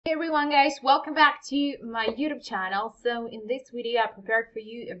Hey everyone guys, welcome back to my YouTube channel. So in this video I prepared for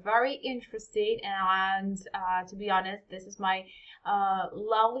you a very interesting and to be honest, this is my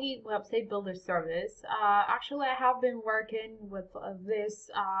lovely website builder service. Actually I have been working with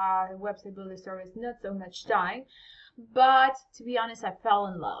this website builder service not so much time, but to be honest I fell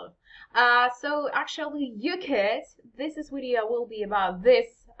in love. So actually this video will be about this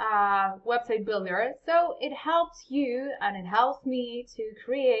website builder. So it helps you and it helps me to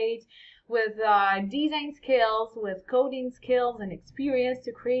create with design skills, with coding skills and experience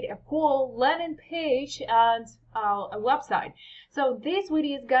to create a cool landing page and a website. So this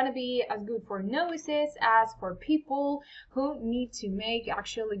video is gonna be as good for novices as for people who need to make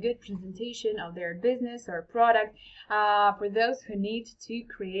actually good presentation of their business or product, for those who need to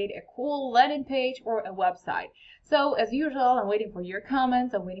create a cool landing page or a website. So as usual, I'm waiting for your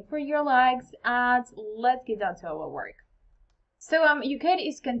comments, I'm waiting for your likes, and let's get down to our work. So Widgets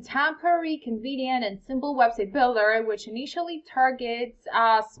is contemporary, convenient, and simple website builder, which initially targets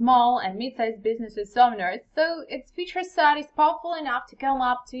small and mid-sized businesses owners. So its feature set is powerful enough to come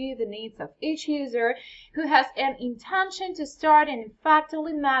up to the needs of each user who has an intention to start and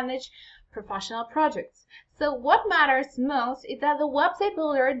effectively manage professional projects. So what matters most is that the website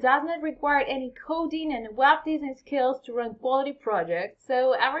builder does not require any coding and web design skills to run quality projects.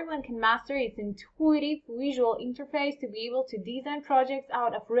 So everyone can master its intuitive visual interface to be able to design projects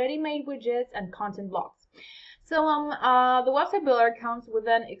out of ready-made widgets and content blocks. So the website builder comes with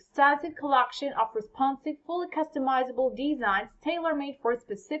an extensive collection of responsive, fully customizable designs tailor-made for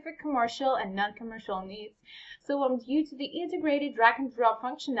specific commercial and non-commercial needs. So due to the integrated drag and drop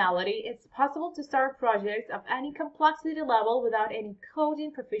functionality, it's possible to start projects of any complexity level without any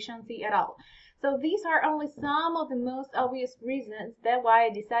coding proficiency at all. So these are only some of the most obvious reasons that's why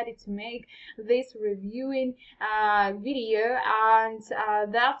I decided to make this reviewing video, and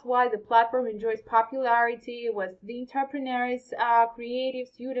that's why the platform enjoys popularity with the entrepreneurs, creative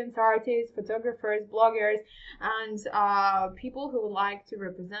students, artists, photographers, bloggers, and people who would like to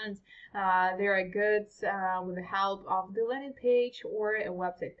represent their goods with the help of the landing page or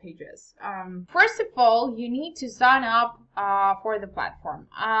website pages. First of all, you need to sign up for the platform.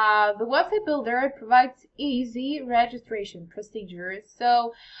 The website builder provides easy registration procedures.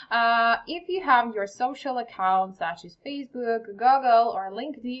 So if you have your social accounts such as Facebook, Google, or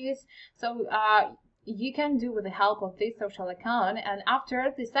LinkedIn, so you can do with the help of this social account. And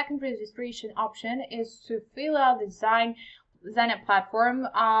after, the second registration option is to fill out the sign up platform,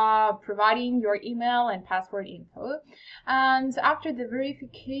 providing your email and password info. And after the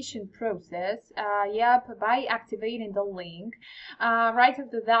verification process, by activating the link, right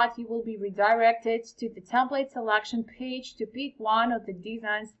after that you will be redirected to the template selection page to pick one of the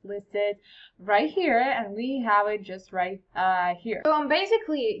designs listed right here, and we have it just right here. So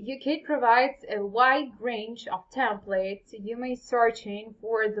basically Widgets provides a wide range of templates. You may searching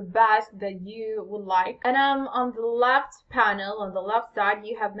for the best that you would like, and on the left panel, on the left side,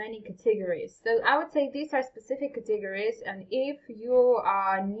 you have many categories. So I would say these are specific categories, and if you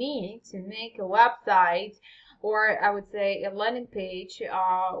need to make a website, or I would say a landing page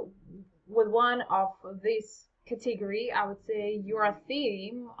with one of these category, I would say your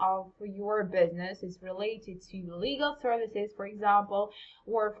theme of your business is related to legal services, for example,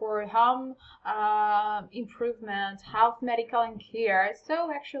 or for home improvement, health, medical, and care. So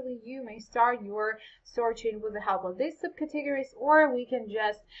actually you may start your searching with the help of these subcategories, or we can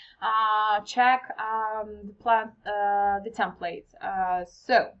just check the templates.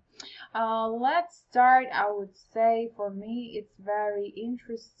 Let's start. I would say for me it's very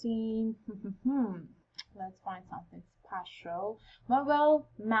interesting. Let's find something special. Mobile,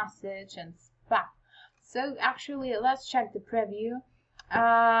 message, and spam. So actually, let's check the preview.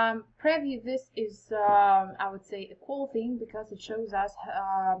 Preview, this is I would say a cool thing because it shows us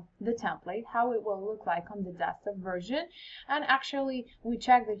the template, how it will look like on the desktop version. And actually we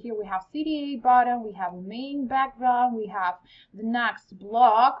check that here we have CTA button, we have a main background, we have the next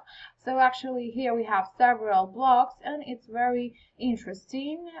block. So actually here we have several blocks, and it's very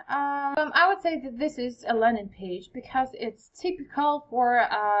interesting. I would say that this is a landing page because it's typical for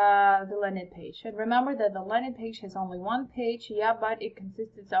the landing page. And remember that the landing page has only one page, but it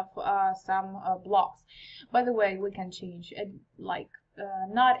consists of some blocks. By the way, we can change it, like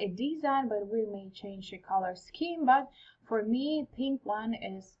not a design, but we may change the color scheme. But for me, pink one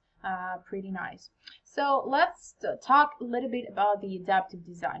is pretty nice. So let's talk a little bit about the adaptive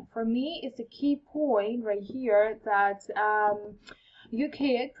design. For me, it's a key point right here that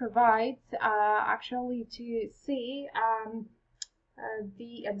Widgets provides actually to see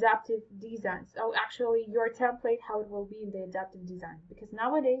the adaptive design. So actually your template, how it will be in the adaptive design, because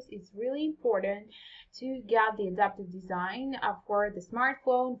nowadays it's really important to get the adaptive design for the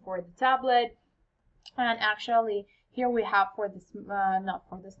smartphone, for the tablet, and actually here we have for this not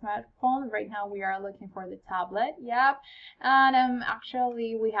for the smartphone. Right now we are looking for the tablet. Yep. And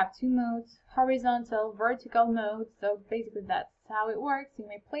actually we have two modes, horizontal, vertical mode. So basically that's how it works. You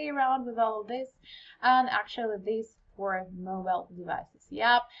may play around with all of this, and actually this for mobile devices.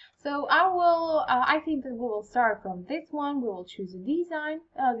 Yep. So I think that we will start from this one. We will choose a design,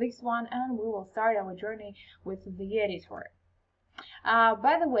 this one, and we will start our journey with the editor.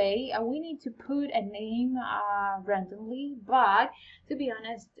 By the way, we need to put a name randomly, but to be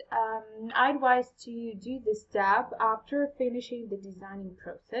honest, I advise to do this step after finishing the designing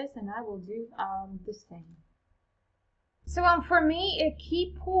process, and I will do the same. So for me, a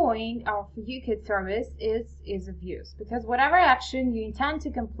key point of Widget service is ease of use, because whatever action you intend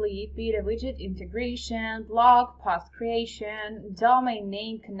to complete, be it a widget integration, blog post creation, domain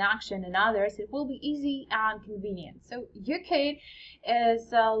name connection, and others, it will be easy and convenient. So Widget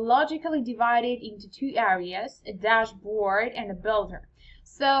is logically divided into two areas, a dashboard and a builder.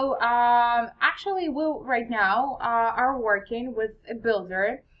 So actually, we right now are working with a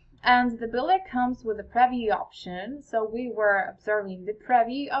builder. And the builder comes with a preview option. So we were observing the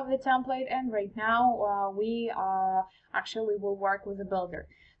preview of the template, and right now we actually will work with the builder.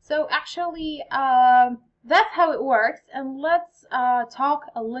 So actually that's how it works. And let's talk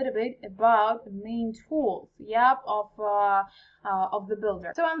a little bit about the main tools, yep, of the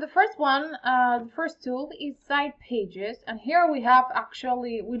builder. So on the first one, the first tool is site pages, and here we have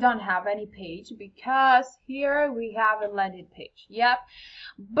actually we don't have any page because here we have a landing page, yep.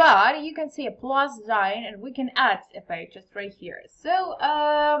 But you can see a plus sign, and we can add a page just right here. So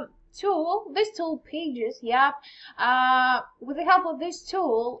this tool pages, yep. With the help of this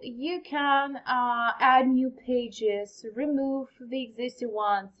tool, you can add new pages, remove the existing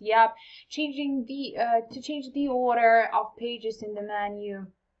ones, yep. Changing the to change the order of pages in the menu.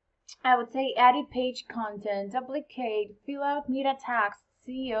 I would say edit page content, duplicate, fill out meta text,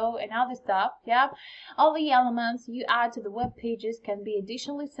 SEO, and other stuff. Yep, all the elements you add to the web pages can be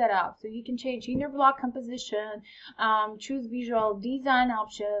additionally set up. So you can change inner block composition, choose visual design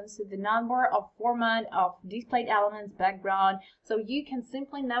options, the number of format of displayed elements, background. So you can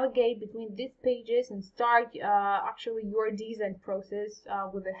simply navigate between these pages and start actually your design process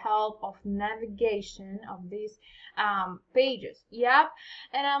with the help of navigation of these pages. Yep,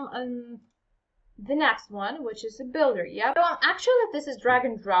 and the next one, which is a builder. Yeah, so actually this is drag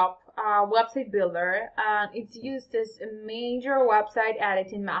and drop website builder, and it's used as a major website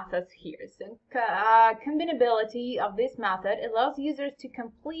editing methods here. So combinability of this method allows users to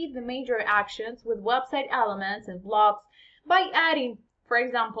complete the major actions with website elements and blocks by adding, for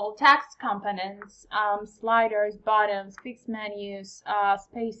example, text components, sliders, buttons, fixed menus,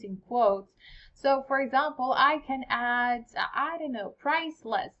 spacing, quotes. So for example, I can add, I don't know, price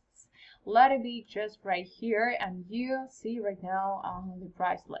lists. Let it be just right here, and you see right now on the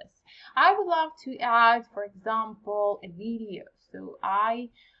price list. I would love to add, for example, a video. So I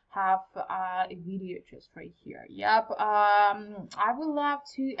have a video just right here. Yep. I would love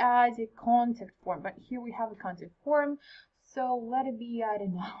to add a contact form, but here we have a contact form. So let it be, I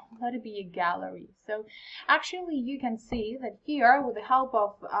don't know, let it be a gallery. So actually you can see that here with the help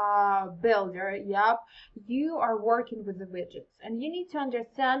of builder, yep, you are working with the widgets, and you need to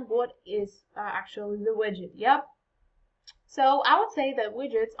understand what is actually the widget, yep. So I would say that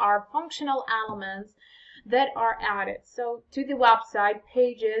widgets are functional elements that are added so to the website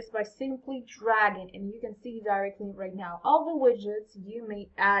pages by simply dragging, and you can see directly right now all the widgets you may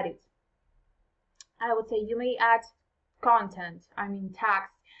add it. I would say you may add content, I mean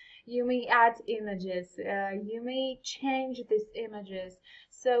text, you may add images, you may change these images.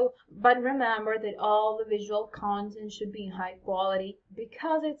 So, but remember that all the visual content should be in high quality,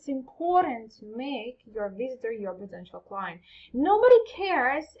 because it's important to make your visitor your potential client. Nobody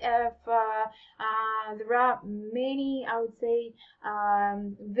cares if there are many, I would say,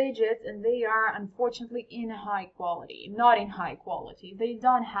 widgets, and they are unfortunately in high quality, not in high quality. They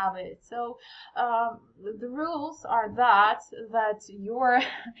don't have it. So the rules are that your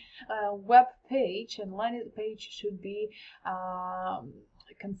web page and landing page should be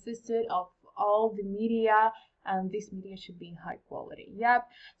consisted of all the media, and this media should be in high quality. Yep.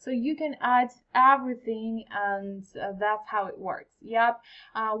 So you can add everything, and that's how it works. Yep.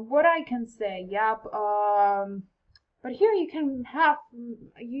 What I can say, yep. But here you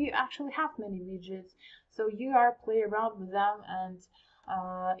actually have many widgets, so you are play around with them, and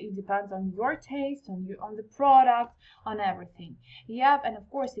It depends on your taste, on the product, on everything. Yep, and of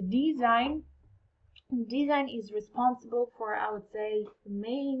course the design. Design is responsible for, I would say, the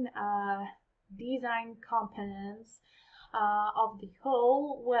main design components of the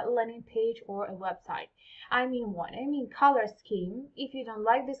whole landing page or a website. I mean what? I mean color scheme. If you don't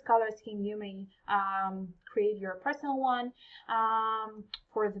like this color scheme, you may create your personal one.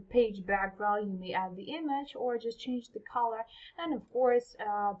 For the page background, you may add the image or just change the color. And of course,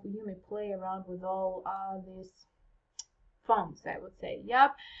 you may play around with all these fonts, I would say.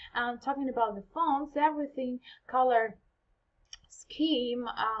 Yep. Talking about the fonts, everything, color scheme,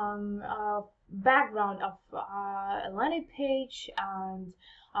 background of a landing page, and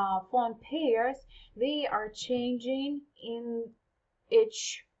font pairs, they are changing in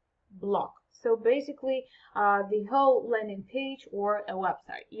each block. So basically, the whole landing page or a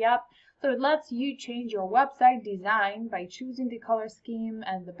website. Yep. So it lets you change your website design by choosing the color scheme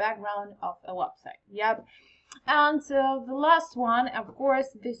and the background of a website. Yep. And so the last one, of course,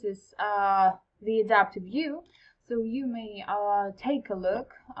 this is the adaptive view. So you may take a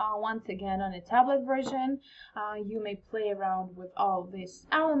look once again on a tablet version. You may play around with all these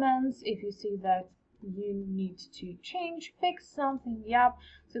elements if you see that you need to change, fix something. Yep.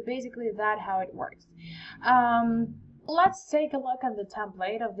 So basically that's how it works. Let's take a look at the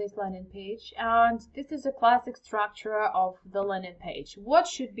template of this landing page, and this is a classic structure of the landing page. What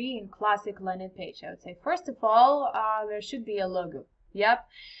should be in classic landing page? I would say first of all, there should be a logo. Yep.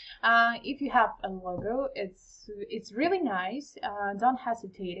 If you have a logo, it's really nice. Don't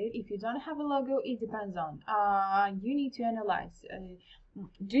hesitate it. If you don't have a logo, it depends on. You need to analyze.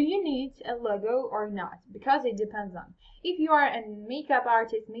 Do you need a logo or not? Because it depends on. If you are a makeup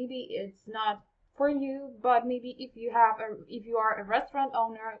artist, maybe it's not for you, but maybe if you are a restaurant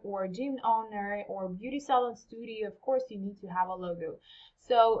owner or a gym owner or beauty salon studio, of course you need to have a logo.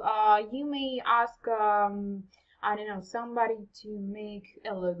 So you may ask I don't know, somebody to make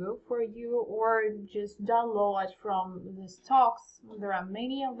a logo for you, or just download from the stocks. There are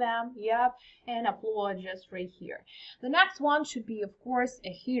many of them, yep, and upload just right here. The next one should be, of course,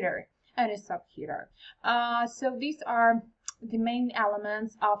 a header and a subheader. So these are the main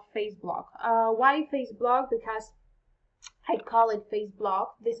elements of face block. Why face block? Because I call it face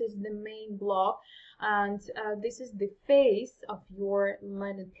block. This is the main block, and this is the face of your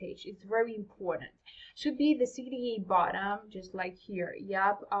landing page. It's very important. Should be the CTA bottom, just like here.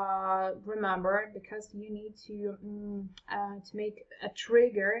 Yep. Remember, because you need to make a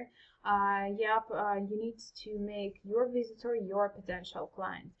trigger. You need to make your visitor your potential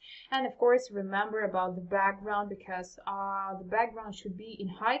client. And of course, remember about the background, because the background should be in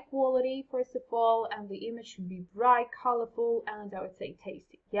high quality, first of all, and the image should be bright, colorful, and I would say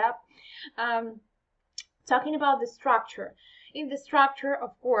tasty. Yep. Talking about the structure. In the structure,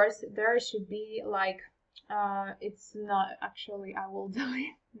 of course, there should be like, it's not actually, I will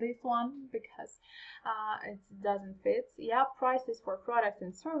delete this one because it doesn't fit. Yep, prices for products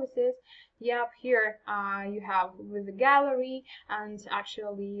and services. Yep, here you have with the gallery, and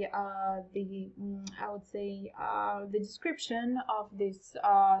actually I would say the description of these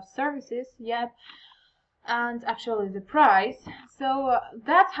services. Yep. And actually the price. So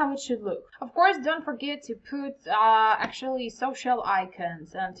that's how it should look. Of course, don't forget to put actually social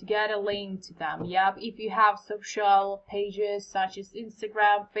icons and to get a link to them. Yep, if you have social pages such as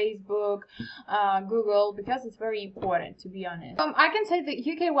Instagram, Facebook, Google, because it's very important, to be honest. I can say the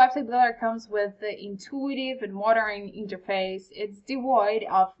UK website builder comes with the intuitive and modern interface. It's devoid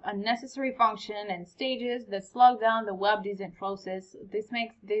of unnecessary function and stages that slow down the web design process. This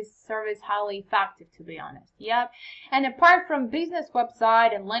makes this service highly effective, to be honest. Yep. And apart from business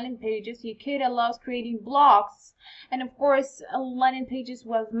website and landing pages, UKIT allows creating blogs and of course landing pages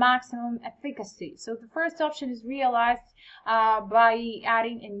with maximum efficacy. So the first option is realized by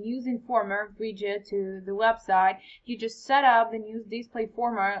adding a news informer widget to the website. You just set up the news display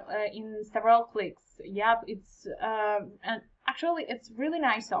format in several clicks. Yep, it's actually, it's really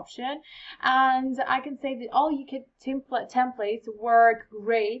nice option, and I can say that all UKIT templates work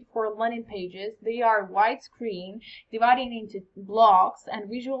great for landing pages. They are widescreen, dividing into blocks, and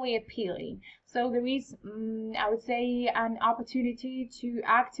visually appealing. So there is, I would say, an opportunity to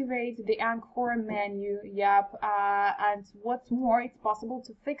activate the anchor menu. Yep, and what's more, it's possible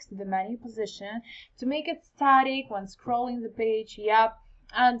to fix the menu position to make it static when scrolling the page. Yep,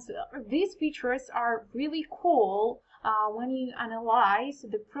 and these features are really cool. When you analyze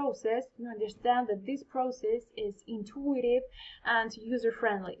the process, you understand that this process is intuitive and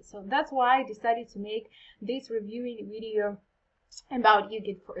user-friendly. So that's why I decided to make this reviewing video about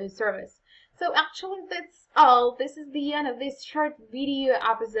UKIT service. So actually that's all. This is the end of this short video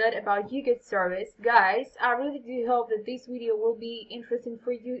episode about Widget service. Guys, I really do hope that this video will be interesting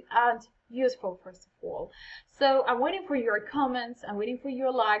for you and useful first of all. So I'm waiting for your comments, I'm waiting for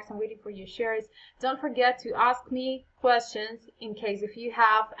your likes, I'm waiting for your shares. Don't forget to ask me questions in case if you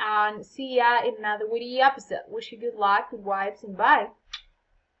have, and see ya in another video episode. Wish you good luck, good vibes, and bye.